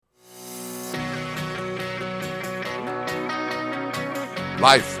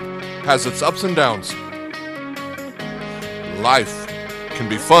Life has its ups and downs. Life can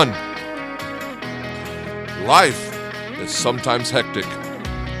be fun. Life is sometimes hectic.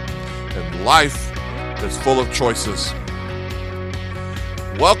 And life is full of choices.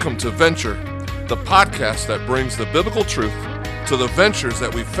 Welcome to Venture, the podcast that brings the biblical truth to the ventures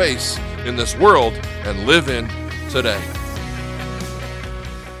that we face in this world and live in today.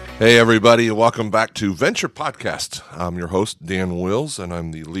 Hey everybody, welcome back to Venture Podcast. I'm your host, Dan Wills, and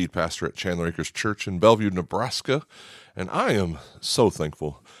I'm the lead pastor at Chandler Acres Church in Bellevue, Nebraska. And I am so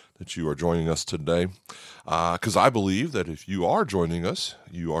thankful that you are joining us today, because I believe that if you are joining us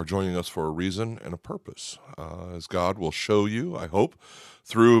for a reason and a purpose, as God will show you, I hope,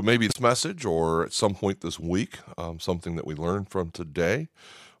 through maybe this message or at some point this week, something that we learned from today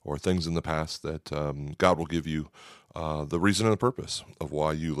or things in the past that God will give you the reason and the purpose of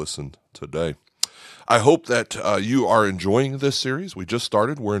why you listened today. I hope that you are enjoying this series. We just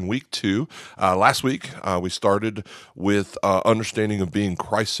started. We're in week 2. Last week, we started with understanding of being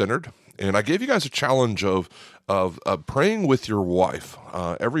Christ-centered. And I gave you guys a challenge of praying with your wife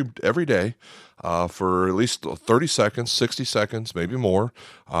every day for at least 30 seconds, 60 seconds, maybe more.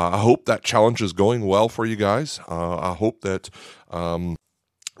 I hope that challenge is going well for you guys. I hope that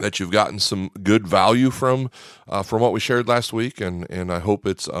you've gotten some good value from what we shared last week, and I hope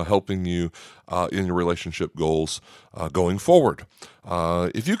it's helping you in your relationship goals going forward.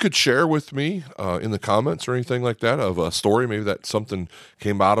 If you could share with me in the comments or anything like that of a story, maybe that something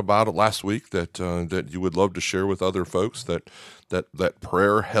came out about it last week that you would love to share with other folks that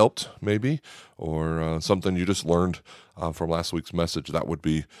prayer helped maybe, or something you just learned from last week's message, that would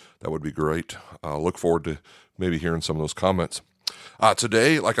be great. Look forward to maybe hearing some of those comments.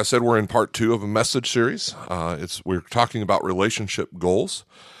 Today, like I said, we're in part 2 of a message series. We're talking about relationship goals,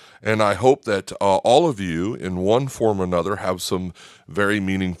 and I hope that all of you, in one form or another, have some very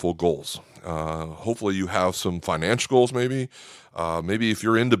meaningful goals. Hopefully, you have some financial goals. Maybe if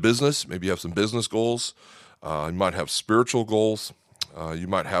you're into business, maybe you have some business goals. You might have spiritual goals. You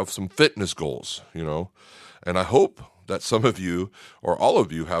might have some fitness goals. And I hope that some of you or all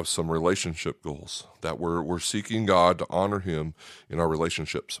of you have some relationship goals, that we're seeking God to honor Him in our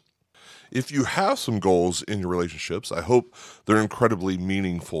relationships. If you have some goals in your relationships, I hope they're incredibly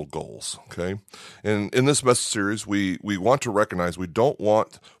meaningful goals, okay? And in this message series, we want to recognize we don't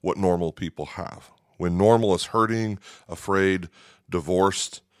want what normal people have. When normal is hurting, afraid,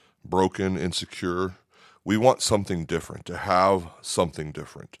 divorced, broken, insecure, we want something different, to have something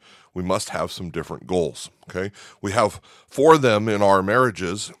different. We must have some different goals, okay? We have 4 of them in our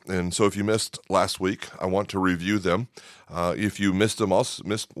marriages, and so if you missed last week, I want to review them. If you missed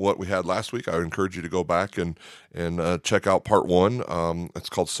what we had last week, I would encourage you to go back and check out part 1. It's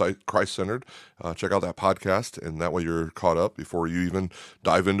called Christ-Centered. Check out that podcast, and that way you're caught up before you even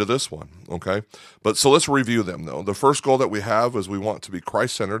dive into this one, okay? So let's review them, though. The first goal that we have is we want to be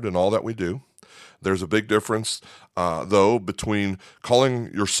Christ-centered in all that we do. There's a big difference, though, between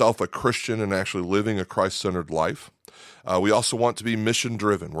calling yourself a Christian and actually living a Christ-centered life. We also want to be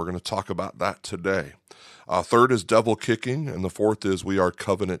mission-driven. We're going to talk about that today. Third is devil-kicking, and the fourth is we are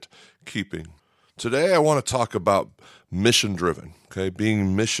covenant-keeping. Today, I want to talk about mission-driven, okay,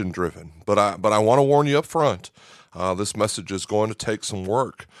 being mission-driven. But I want to warn you up front, this message is going to take some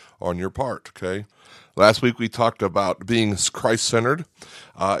work on your part, okay? Last week we talked about being Christ-centered,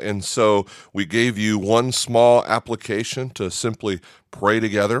 and so we gave you one small application to simply pray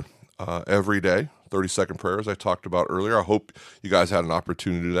together every day, 30-second prayers I talked about earlier. I hope you guys had an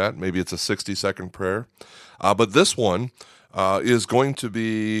opportunity to do that. Maybe it's a 60-second prayer. But this one is going to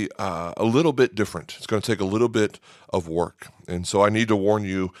be a little bit different. It's going to take a little bit of work, and so I need to warn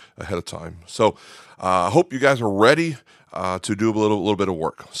you ahead of time. So I hope you guys are ready to do a little bit of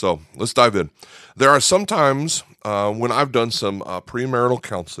work. So let's dive in. There are some times when I've done some premarital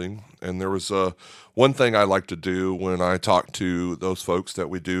counseling, and there was one thing I like to do when I talk to those folks that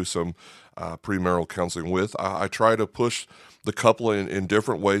we do some premarital counseling with. I try to push the couple in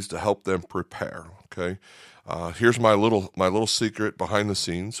different ways to help them prepare. Okay, here's my little secret behind the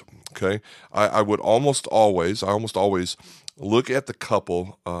scenes. Okay, I almost always look at the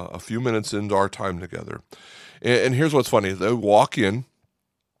couple a few minutes into our time together. And here's what's funny. They walk in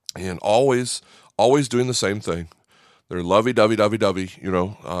and always doing the same thing. They're lovey-dovey, snuggly.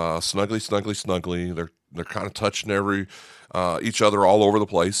 They're kind of touching each other all over the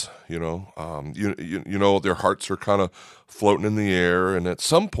place, their hearts are kind of floating in the air. And at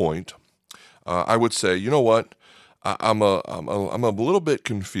some point, I would say, you know what? I'm a little bit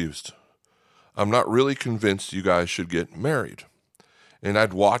confused. I'm not really convinced you guys should get married. And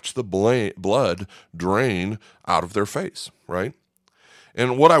I'd watch the blood drain out of their face, right?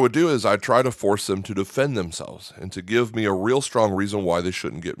 And what I would do is I'd try to force them to defend themselves and to give me a real strong reason why they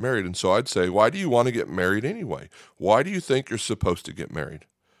shouldn't get married. And so I'd say, why do you want to get married anyway? Why do you think you're supposed to get married?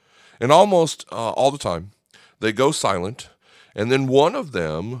 And almost all the time, they go silent. And then one of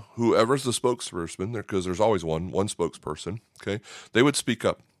them, whoever's the spokesperson, because there's always one spokesperson, okay, they would speak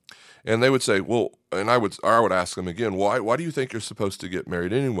up. And they would say, well, and I would ask them again, why do you think you're supposed to get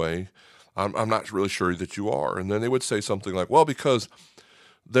married anyway? I'm not really sure that you are. And then they would say something like, well, because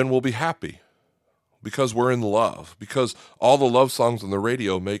then we'll be happy, because we're in love, because all the love songs on the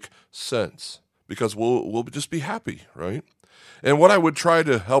radio make sense, because we'll just be happy, right? And what I would try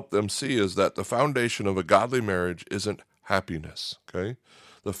to help them see is that the foundation of a godly marriage isn't happiness, okay?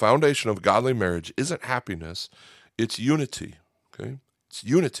 The foundation of godly marriage isn't happiness, it's unity, okay? It's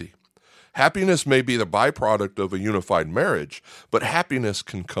unity. Happiness may be the byproduct of a unified marriage, but happiness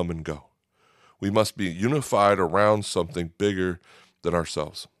can come and go. We must be unified around something bigger than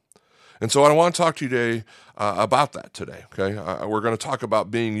ourselves. And so I want to talk to you today about that today, okay? We're going to talk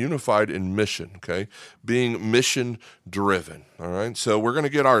about being unified in mission, okay? Being mission-driven, all right? So we're going to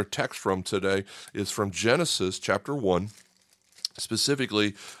get our text from today is from Genesis chapter 1,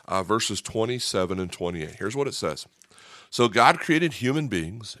 specifically verses 27 and 28. Here's what it says. So God created human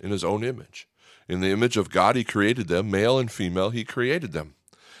beings in his own image. In the image of God he created them, male and female he created them.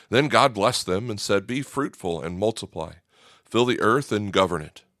 Then God blessed them and said, be fruitful and multiply. Fill the earth and govern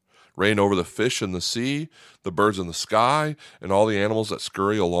it. Reign over the fish in the sea, the birds in the sky, and all the animals that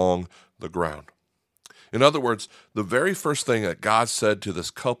scurry along the ground. In other words, the very first thing that God said to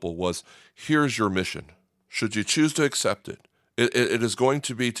this couple was, here's your mission. Should you choose to accept it, it is going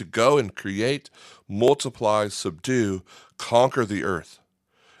to be to go and create, multiply, subdue, conquer the earth.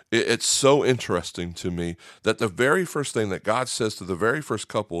 It's so interesting to me that the very first thing that God says to the very first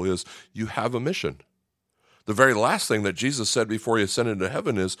couple is, you have a mission. The very last thing that Jesus said before he ascended into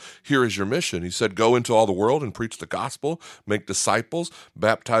heaven is, here is your mission. He said, go into all the world and preach the gospel, make disciples,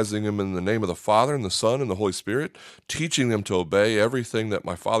 baptizing them in the name of the Father and the Son and the Holy Spirit, teaching them to obey everything that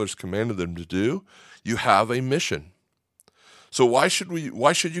my Father's commanded them to do. You have a mission. So why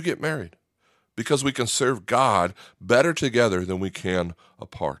should you get married? Because we can serve God better together than we can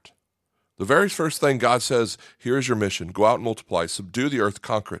apart. The very first thing God says, here is your mission. Go out and multiply, subdue the earth,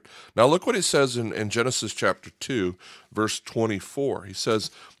 conquer it. Now look what he says in Genesis chapter 2, verse 24. He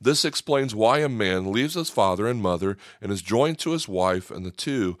says, this explains why a man leaves his father and mother and is joined to his wife, and the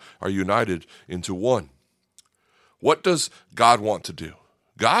two are united into one. What does God want to do?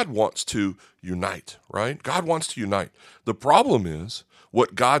 God wants to unite, right? God wants to unite. The problem is,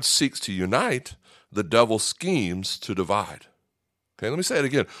 what God seeks to unite, the devil schemes to divide. Okay, let me say it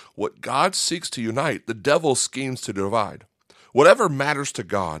again. What God seeks to unite, the devil schemes to divide. Whatever matters to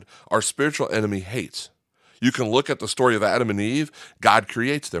God, our spiritual enemy hates. You can look at the story of Adam and Eve. God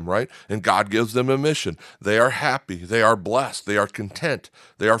creates them, right? And God gives them a mission. They are happy. They are blessed. They are content.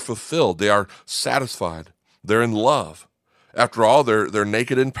 They are fulfilled. They are satisfied. They're in love. After all, they're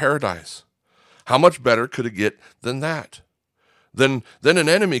naked in paradise. How much better could it get than that? Then an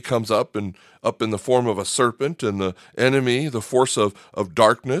enemy comes up in the form of a serpent, and the enemy, the force of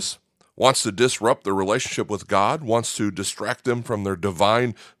darkness, wants to disrupt their relationship with God, wants to distract them from their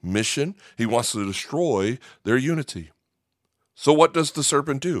divine mission. He wants to destroy their unity. So what does the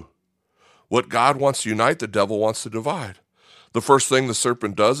serpent do? What God wants to unite, the devil wants to divide. The first thing the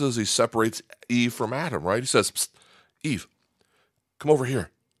serpent does is he separates Eve from Adam, right? He says, psst, Eve, come over here,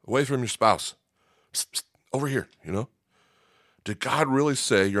 away from your spouse. Psst, psst, over here, you know? Did God really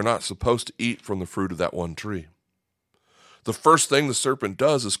say you're not supposed to eat from the fruit of that one tree? The first thing the serpent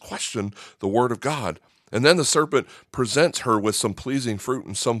does is question the word of God. And then the serpent presents her with some pleasing fruit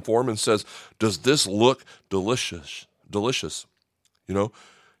in some form and says, does this look delicious? Delicious. You know,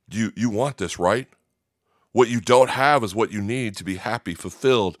 you want this, right? What you don't have is what you need to be happy,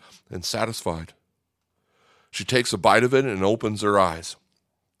 fulfilled, and satisfied. She takes a bite of it and opens her eyes.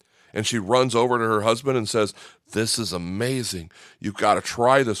 And she runs over to her husband and says, this is amazing. You've got to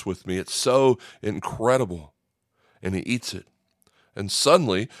try this with me. It's so incredible. And he eats it. And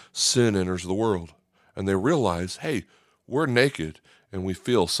suddenly, sin enters the world. And they realize, hey, we're naked and we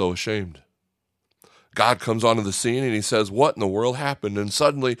feel so ashamed. God comes onto the scene and he says, what in the world happened? And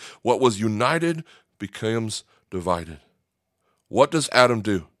suddenly, what was united becomes divided. What does Adam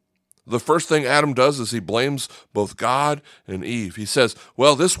do? The first thing Adam does is he blames both God and Eve. He says,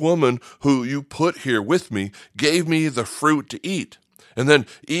 well, this woman who you put here with me gave me the fruit to eat. And then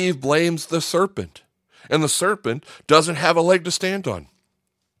Eve blames the serpent. And the serpent doesn't have a leg to stand on.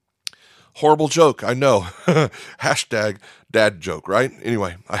 Horrible joke, I know. Hashtag dad joke, right?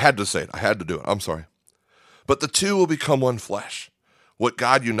 Anyway, I had to say it. I had to do it. I'm sorry. But the two will become one flesh. What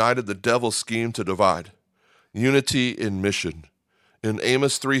God united, the devil schemed to divide. Unity in mission. In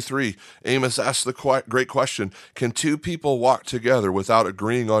Amos 3:3, Amos asked the great question, can two people walk together without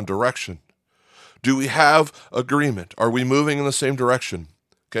agreeing on direction? Do we have agreement? Are we moving in the same direction?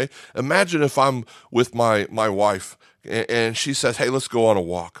 Okay. Imagine if I'm with my wife and she says, hey, let's go on a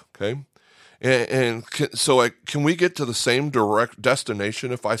walk. Okay. Can we get to the same direct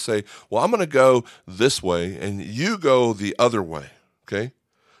destination if I say, well, I'm going to go this way and you go the other way? Okay.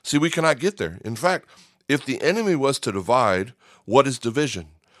 See, we cannot get there. In fact, if the enemy was to divide, what is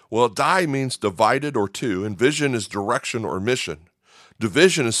division? Well, die means divided or two, and vision is direction or mission.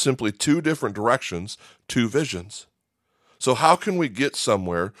 Division is simply two different directions, two visions. So how can we get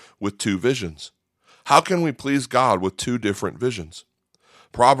somewhere with two visions? How can we please God with two different visions?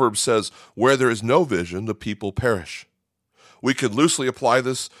 Proverbs says, where there is no vision, the people perish. We could loosely apply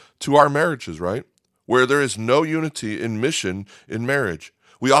this to our marriages, right? Where there is no unity in mission in marriage,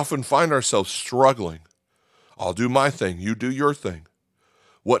 we often find ourselves struggling. I'll do my thing, you do your thing.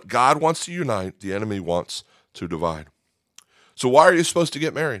 What God wants to unite, the enemy wants to divide. So why are you supposed to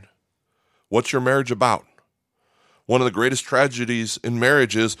get married? What's your marriage about? One of the greatest tragedies in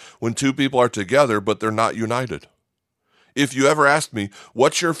marriage is when two people are together, but they're not united. If you ever asked me,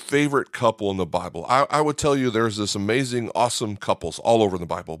 what's your favorite couple in the Bible? I would tell you there's this amazing, awesome couples all over the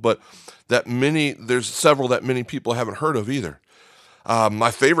Bible, but there's several that many people haven't heard of either. My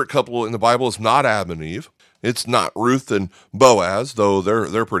favorite couple in the Bible is not Adam and Eve. It's not Ruth and Boaz, though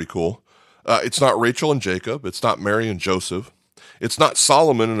they're pretty cool. It's not Rachel and Jacob. It's not Mary and Joseph. It's not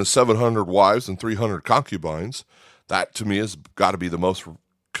Solomon and his 700 wives and 300 concubines. That, to me, has got to be the most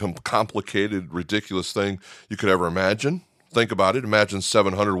complicated, ridiculous thing you could ever imagine. Think about it. Imagine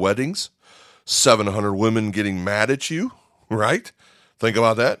 700 weddings, 700 women getting mad at you, right? Think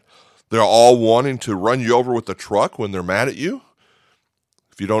about that. They're all wanting to run you over with the truck when they're mad at you.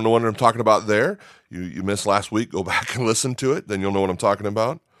 If you don't know what I'm talking about there, you missed last week, go back and listen to it. Then you'll know what I'm talking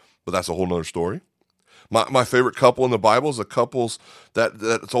about. But that's a whole nother story. My favorite couple in the Bible is a couples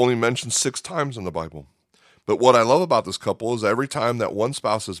that's only mentioned 6 times in the Bible. But what I love about this couple is every time that one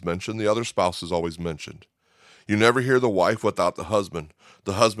spouse is mentioned, the other spouse is always mentioned. You never hear the wife without the husband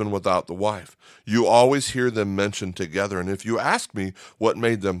without the wife. You always hear them mentioned together. And if you ask me what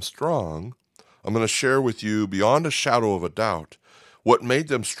made them strong, I'm going to share with you beyond a shadow of a doubt, what made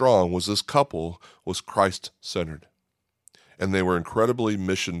them strong was this couple was Christ-centered. And they were incredibly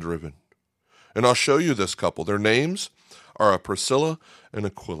mission-driven. And I'll show you this couple. Their names are Priscilla and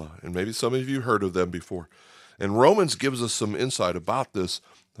Aquila. And maybe some of you heard of them before. And Romans gives us some insight about this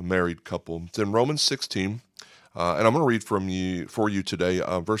married couple. It's in Romans 16, and I'm going to read for you today,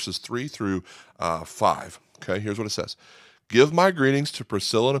 verses 3 through 5. Okay, here's what it says. Give my greetings to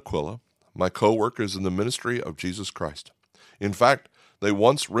Priscilla and Aquila, my co-workers in the ministry of Jesus Christ. In fact, they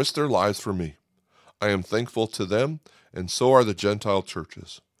once risked their lives for me. I am thankful to them, and so are the Gentile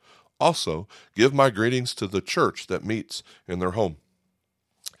churches. Also, give my greetings to the church that meets in their home.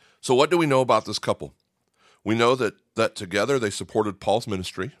 So what do we know about this couple? We know that together they supported Paul's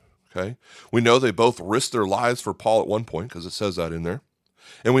ministry, okay? We know they both risked their lives for Paul at one point, because it says that in there.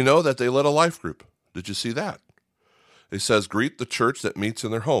 And we know that they led a life group. Did you see that? It says, greet the church that meets in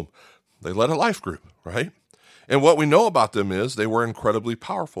their home. They led a life group, right? And what we know about them is they were incredibly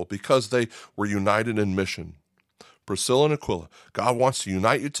powerful because they were united in mission. Priscilla and Aquila, God wants to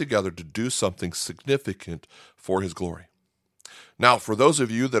unite you together to do something significant for his glory. Now, for those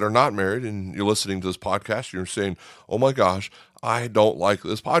of you that are not married and you're listening to this podcast, you're saying, oh my gosh, I don't like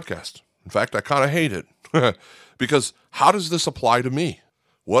this podcast. In fact, I kind of hate it. Because how does this apply to me?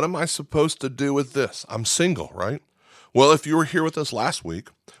 What am I supposed to do with this? I'm single, right? Well, if you were here with us last week,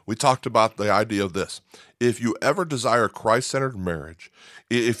 we talked about the idea of this. If you ever desire a Christ-centered marriage,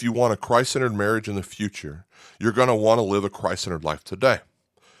 if you want a Christ-centered marriage in the future, you're going to want to live a Christ-centered life today.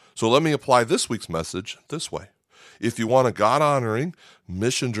 So let me apply this week's message this way. If you want a God-honoring,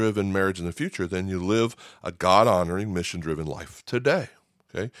 mission-driven marriage in the future, then you live a God-honoring, mission-driven life today.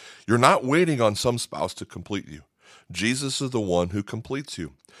 Okay? You're not waiting on some spouse to complete you. Jesus is the one who completes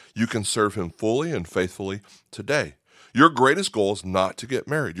you. You can serve him fully and faithfully today. Your greatest goal is not to get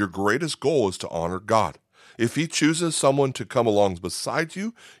married. Your greatest goal is to honor God. If he chooses someone to come along beside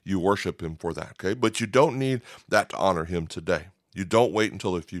you, you worship him for that, okay? But you don't need that to honor him today. You don't wait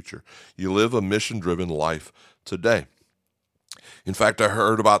until the future. You live a mission-driven life today. In fact, I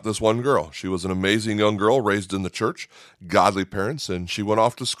heard about this one girl. She was an amazing young girl raised in the church, godly parents, and she went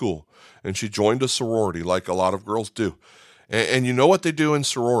off to school. And she joined a sorority like a lot of girls do. And you know what they do in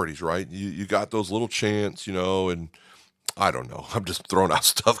sororities, right? You got those little chants, and I don't know. I'm just throwing out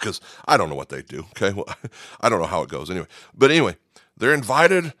stuff because I don't know what they do, okay? Well, I don't know how it goes anyway. But anyway, They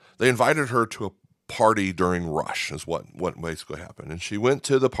invited her to a party during rush is what basically happened. And she went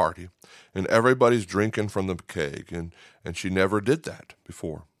to the party, and everybody's drinking from the keg, and she never did that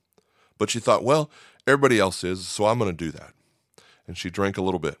before. But she thought, well, everybody else is, so I'm going to do that. And she drank a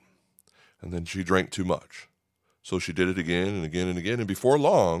little bit, and then she drank too much. So she did it again and again and again, and before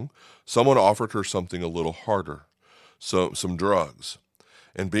long, someone offered her something a little harder, some drugs.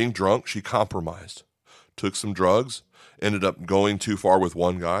 And being drunk, she compromised, took some drugs, ended up going too far with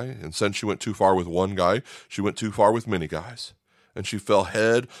one guy, and since she went too far with one guy, she went too far with many guys, and she fell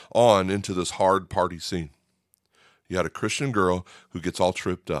head on into this hard party scene. You had a Christian girl who gets all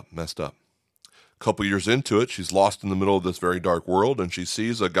tripped up, messed up. A couple years into it, she's lost in the middle of this very dark world, and she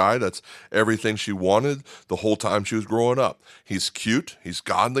sees a guy that's everything she wanted the whole time she was growing up. He's cute, he's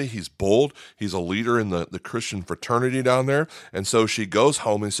godly, he's bold, he's a leader in the Christian fraternity down there, and so she goes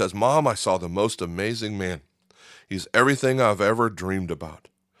home and says, Mom, I saw the most amazing man. He's everything I've ever dreamed about.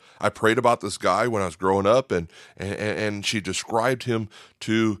 I prayed about this guy when I was growing up, and she described him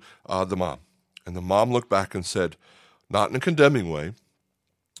to the mom. And the mom looked back and said, not in a condemning way,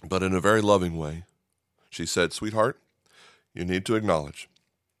 but in a very loving way, she said, sweetheart, you need to acknowledge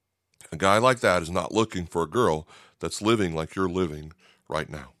a guy like that is not looking for a girl that's living like you're living right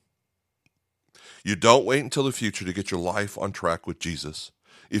now. You don't wait until the future to get your life on track with Jesus.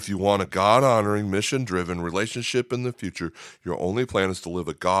 If you want a God-honoring, mission-driven relationship in the future, your only plan is to live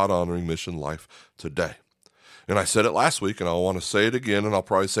a God-honoring mission life today. And I said it last week, and I want to say it again, and I'll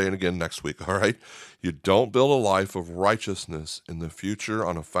probably say it again next week, all right? You don't build a life of righteousness in the future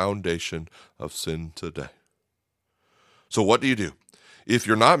on a foundation of sin today. So what do you do? If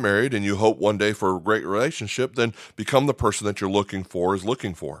you're not married and you hope one day for a great relationship, then become the person that you're looking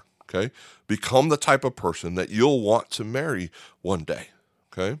for, okay? Become the type of person that you'll want to marry one day.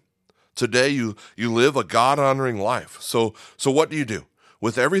 Okay. Today you live a God-honoring life. So what do?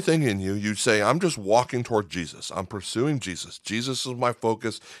 With everything in you, you say, I'm just walking toward Jesus. I'm pursuing Jesus. Jesus is my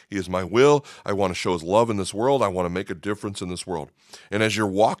focus. He is my will. I want to show his love in this world. I want to make a difference in this world. And as you're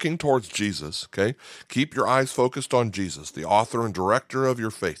walking towards Jesus, okay, keep your eyes focused on Jesus, the author and director of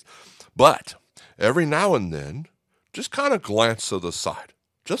your faith. But every now and then, just kind of glance to the side,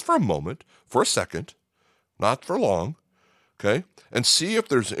 just for a moment, for a second, not for long, okay? And see if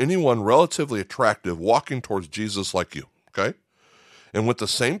there's anyone relatively attractive walking towards Jesus like you, okay? And with the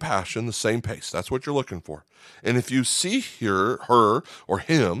same passion, the same pace. That's what you're looking for. And if you see her, or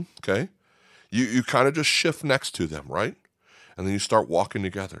him, okay, you kind of just shift next to them, right? And then you start walking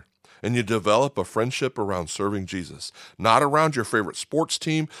together. And you develop a friendship around serving Jesus. Not around your favorite sports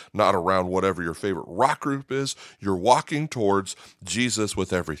team, not around whatever your favorite rock group is. You're walking towards Jesus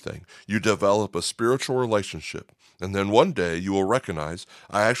with everything. You develop a spiritual relationship. And then one day you will recognize,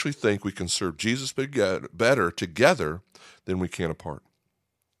 I actually think we can serve Jesus better together than we can apart.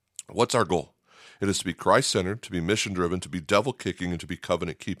 What's our goal? It is to be Christ-centered, to be mission-driven, to be devil-kicking, and to be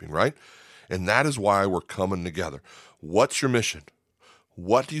covenant-keeping, right? And that is why we're coming together. What's your mission?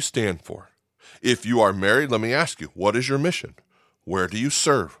 What do you stand for? If you are married, let me ask you, what is your mission? Where do you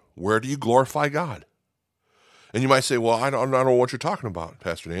serve? Where do you glorify God? And you might say, well, I don't know what you're talking about,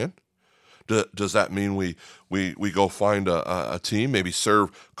 Pastor Dan. Does that mean we go find a team, maybe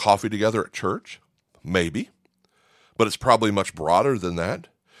serve coffee together at church? Maybe. But it's probably much broader than that.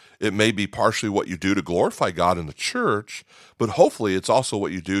 It may be partially what you do to glorify God in the church, but hopefully it's also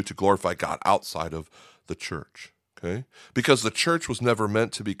what you do to glorify God outside of the church. Okay? Because the church was never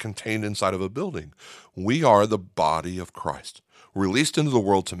meant to be contained inside of a building. We are the body of Christ, released into the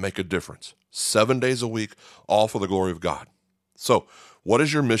world to make a difference, 7 days a week, all for the glory of God. So, what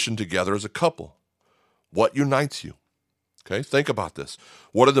is your mission together as a couple? What unites you? Okay, think about this.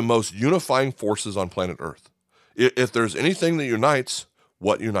 What are the most unifying forces on planet Earth? If there's anything that unites,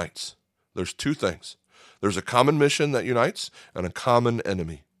 what unites? There's two things. There's a common mission that unites and a common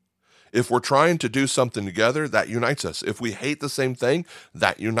enemy. If we're trying to do something together, that unites us. If we hate the same thing,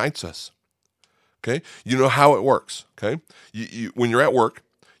 that unites us. Okay? You know how it works, okay? When you're at work,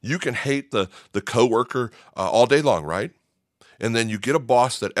 you can hate the coworker all day long, right? And then you get a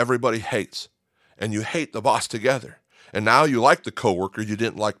boss that everybody hates, and you hate the boss together. And now you like the coworker you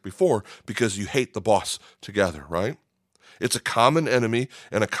didn't like before because you hate the boss together, right? It's a common enemy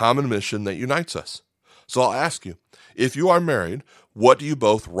and a common mission that unites us. So I'll ask you, if you are married, what do you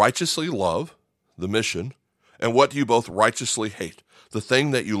both righteously love, the mission, and what do you both righteously hate? The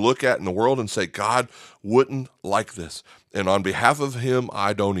thing that you look at in the world and say, God wouldn't like this. And on behalf of him,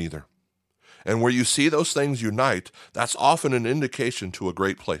 I don't either. And where you see those things unite, that's often an indication to a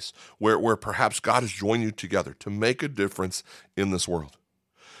great place where perhaps God has joined you together to make a difference in this world.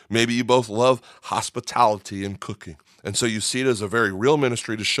 Maybe you both love hospitality and cooking. And so you see it as a very real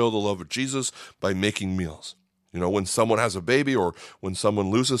ministry to show the love of Jesus by making meals. When someone has a baby or when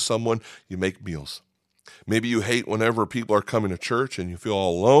someone loses someone, you make meals. Maybe you hate whenever people are coming to church and you feel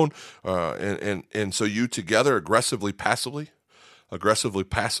all alone. And so you together, aggressively, passively,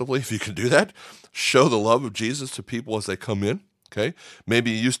 if you can do that, show the love of Jesus to people as they come in. Okay.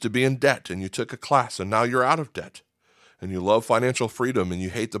 Maybe you used to be in debt and you took a class and now you're out of debt. And you love financial freedom and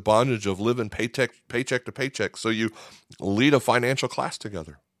you hate the bondage of living paycheck to paycheck. So you lead a financial class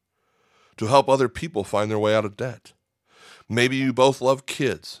together to help other people find their way out of debt. Maybe you both love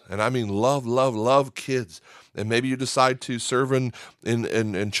kids, and I mean love kids. And maybe you decide to serve in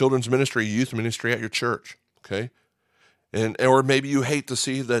children's ministry, youth ministry at your church, okay? Or maybe you hate to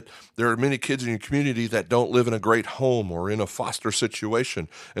see that there are many kids in your community that don't live in a great home or in a foster situation.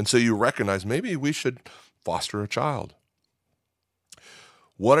 And so you recognize maybe we should foster a child.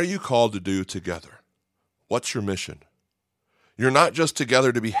 What are you called to do together? What's your mission? You're not just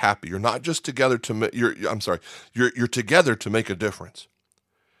together to be happy. You're not just together to you're together to make a difference.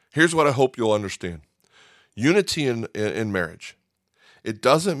 Here's what I hope you'll understand. Unity in marriage. It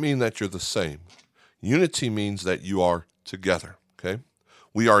doesn't mean that you're the same. Unity means that you are together, okay?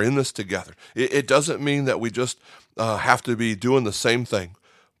 We are in this together. It doesn't mean that we just have to be doing the same thing,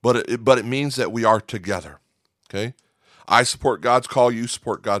 but it means that we are together, okay? I support God's call, you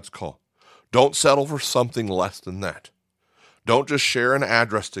support God's call. Don't settle for something less than that. Don't just share an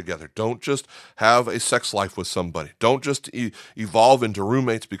address together. Don't just have a sex life with somebody. Don't just evolve into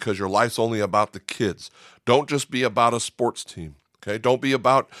roommates because your life's only about the kids. Don't just be about a sports team, okay? Don't be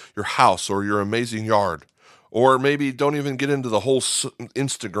about your house or your amazing yard. Or maybe don't even get into the whole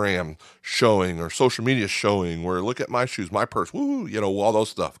Instagram showing or social media showing where look at my shoes, my purse, woo, all those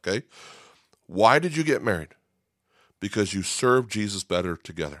stuff, okay? Why did you get married? Because you serve Jesus better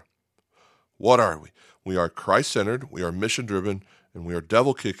together. What are we? We are Christ-centered, we are mission-driven, and we are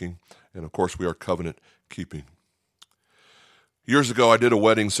devil-kicking, and of course we are covenant-keeping. Years ago, I did a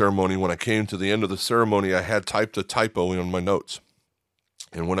wedding ceremony. When I came to the end of the ceremony, I had typed a typo on my notes.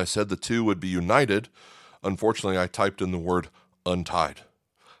 And when I said the two would be united, unfortunately, I typed in the word untied.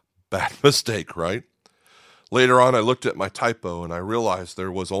 Bad mistake, right? Later on, I looked at my typo, and I realized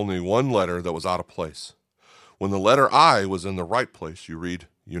there was only one letter that was out of place. When the letter I was in the right place, you read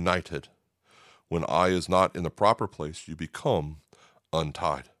united. When I is not in the proper place, you become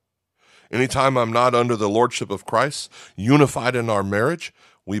untied. Anytime I'm not under the lordship of Christ, unified in our marriage,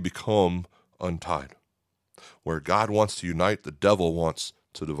 we become untied. Where God wants to unite, the devil wants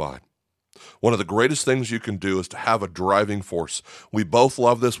to divide. One of the greatest things you can do is to have a driving force. We both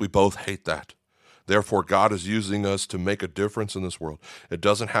love this, we both hate that. Therefore, God is using us to make a difference in this world. It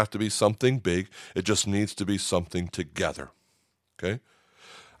doesn't have to be something big. It just needs to be something together. Okay?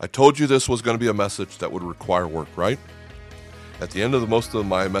 I told you this was going to be a message that would require work, right? At the end of most of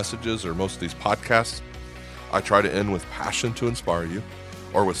my messages or most of these podcasts, I try to end with passion to inspire you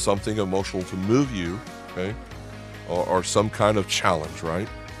or with something emotional to move you, okay? Or some kind of challenge, right?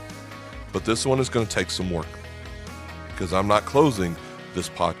 But this one is going to take some work because I'm not closing this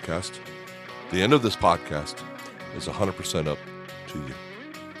podcast. The end of this podcast is 100% up to you.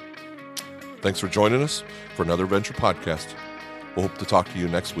 Thanks for joining us for another Venture Podcast. We'll hope to talk to you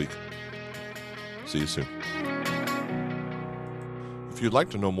next week. See you soon. If you'd like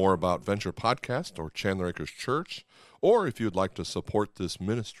to know more about Venture Podcast or Chandler Acres Church, or if you'd like to support this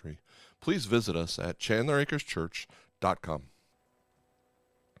ministry, please visit us at chandleracreschurch.com.